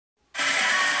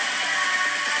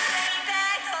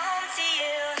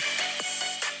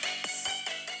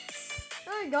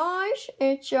guys,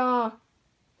 it's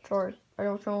sorry, I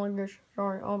don't sound like this.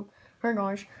 Sorry. Hey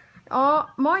guys.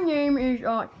 My name is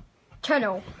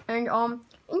Teddo, and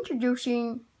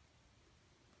introducing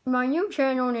my new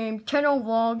channel named Teddo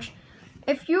Vlogz.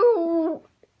 If you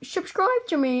subscribe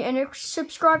to me and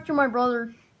subscribe to my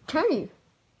brother Teddy,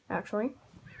 actually.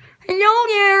 Hello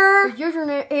there. His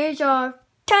username is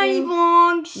Teddy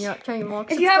vlogz. Yeah, Teddy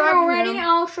vlogz. If you haven't already,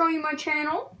 I'll show you my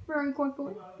channel very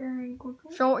quickly.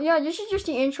 So yeah, this is just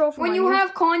the intro for when you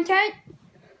have content.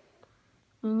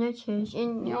 And that's his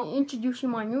introducing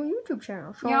my new YouTube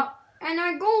channel. So yeah, and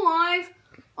I go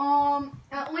live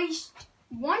at least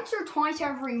once or twice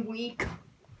every week.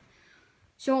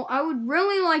 So I would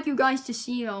really like you guys to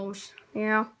see those.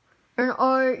 Yeah. And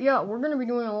yeah, we're gonna be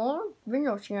doing a lot of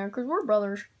videos here because we're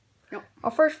brothers. Yep.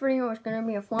 Our first video is gonna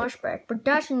be a flashback, but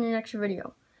that's in the next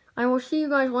video. I will see you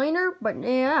guys later, but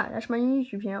yeah, that's my new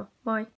YouTube channel. Bye.